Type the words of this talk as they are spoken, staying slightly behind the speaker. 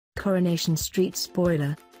Coronation Street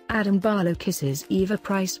spoiler: Adam Barlow kisses Eva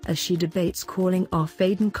Price as she debates calling off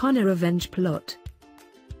Aidan Connor revenge plot.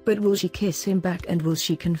 But will she kiss him back, and will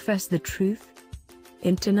she confess the truth?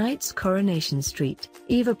 In tonight's Coronation Street,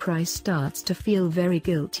 Eva Price starts to feel very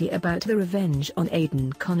guilty about the revenge on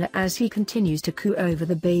Aidan Connor as he continues to coo over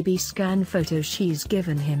the baby scan photos she's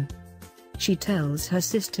given him. She tells her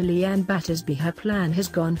sister Leanne Battersby her plan has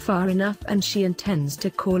gone far enough and she intends to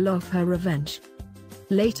call off her revenge.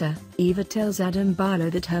 Later, Eva tells Adam Barlow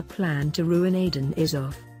that her plan to ruin Aidan is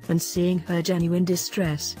off, and seeing her genuine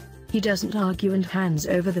distress, he doesn't argue and hands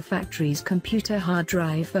over the factory's computer hard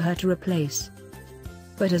drive for her to replace.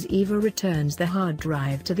 But as Eva returns the hard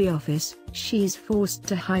drive to the office, she's forced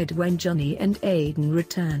to hide when Johnny and Aidan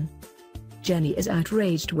return. Jenny is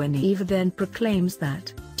outraged when Eva then proclaims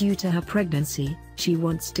that, due to her pregnancy, she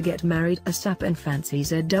wants to get married ASAP and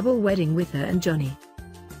fancies a double wedding with her and Johnny.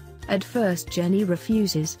 At first Jenny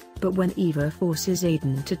refuses, but when Eva forces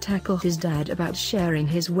Aidan to tackle his dad about sharing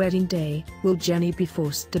his wedding day, will Jenny be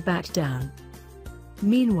forced to back down?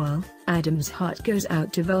 Meanwhile, Adam's heart goes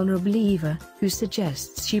out to vulnerable Eva, who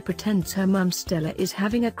suggests she pretends her mum Stella is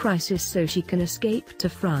having a crisis so she can escape to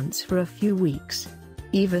France for a few weeks.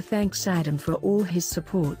 Eva thanks Adam for all his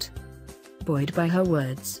support. Buoyed by her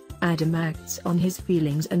words, Adam acts on his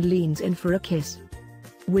feelings and leans in for a kiss.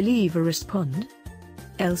 Will Eva respond?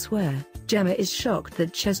 Elsewhere, Gemma is shocked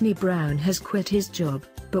that Chesney Brown has quit his job,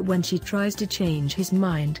 but when she tries to change his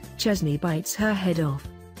mind, Chesney bites her head off.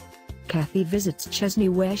 Kathy visits Chesney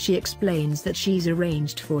where she explains that she's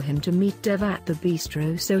arranged for him to meet Dev at the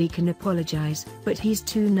bistro so he can apologize, but he's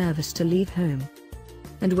too nervous to leave home.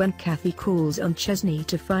 And when Kathy calls on Chesney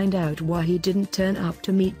to find out why he didn't turn up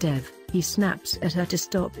to meet Dev, he snaps at her to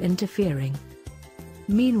stop interfering.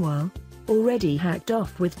 Meanwhile, already hacked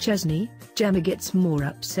off with Chesney, Gemma gets more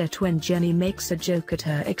upset when Jenny makes a joke at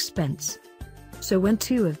her expense. So when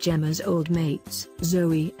two of Gemma's old mates,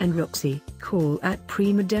 Zoe and Roxy, call at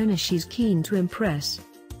prima donna she's keen to impress.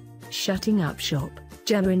 Shutting up shop,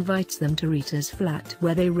 Gemma invites them to Rita's flat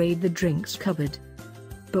where they raid the drinks cupboard.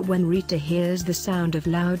 But when Rita hears the sound of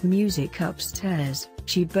loud music upstairs,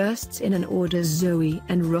 she bursts in and orders Zoe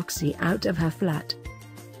and Roxy out of her flat.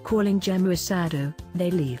 Calling Gemma a sado, they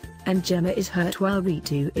leave, and Gemma is hurt while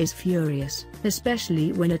Rita is furious,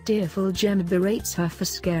 especially when a tearful Gemma berates her for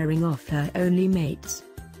scaring off her only mates.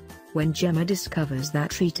 When Gemma discovers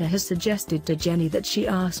that Rita has suggested to Jenny that she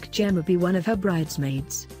ask Gemma be one of her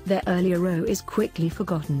bridesmaids, their earlier row is quickly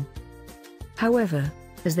forgotten. However,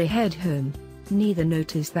 as they head home, neither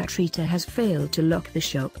notice that Rita has failed to lock the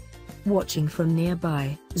shop. Watching from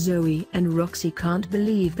nearby, Zoe and Roxy can't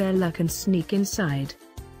believe their luck and sneak inside.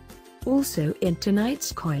 Also in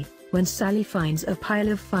tonight's Koi, when Sally finds a pile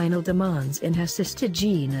of final demands in her sister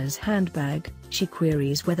Gina's handbag, she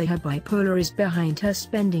queries whether her bipolar is behind her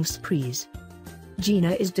spending sprees.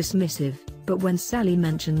 Gina is dismissive, but when Sally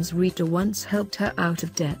mentions Rita once helped her out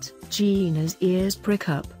of debt, Gina's ears prick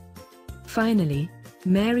up. Finally,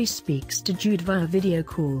 Mary speaks to Jude via video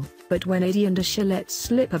call, but when Eddie and Asha let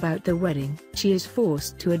slip about the wedding, she is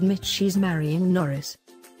forced to admit she's marrying Norris.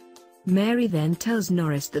 Mary then tells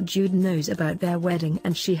Norris that Jude knows about their wedding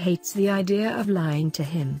and she hates the idea of lying to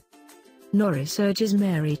him. Norris urges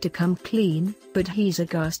Mary to come clean, but he's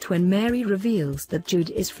aghast when Mary reveals that Jude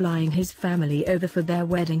is flying his family over for their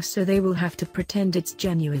wedding so they will have to pretend it's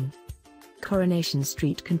genuine. Coronation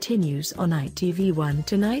Street continues on ITV1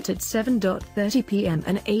 tonight at 7:30 p.m.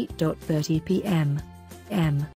 and 8:30 p.m.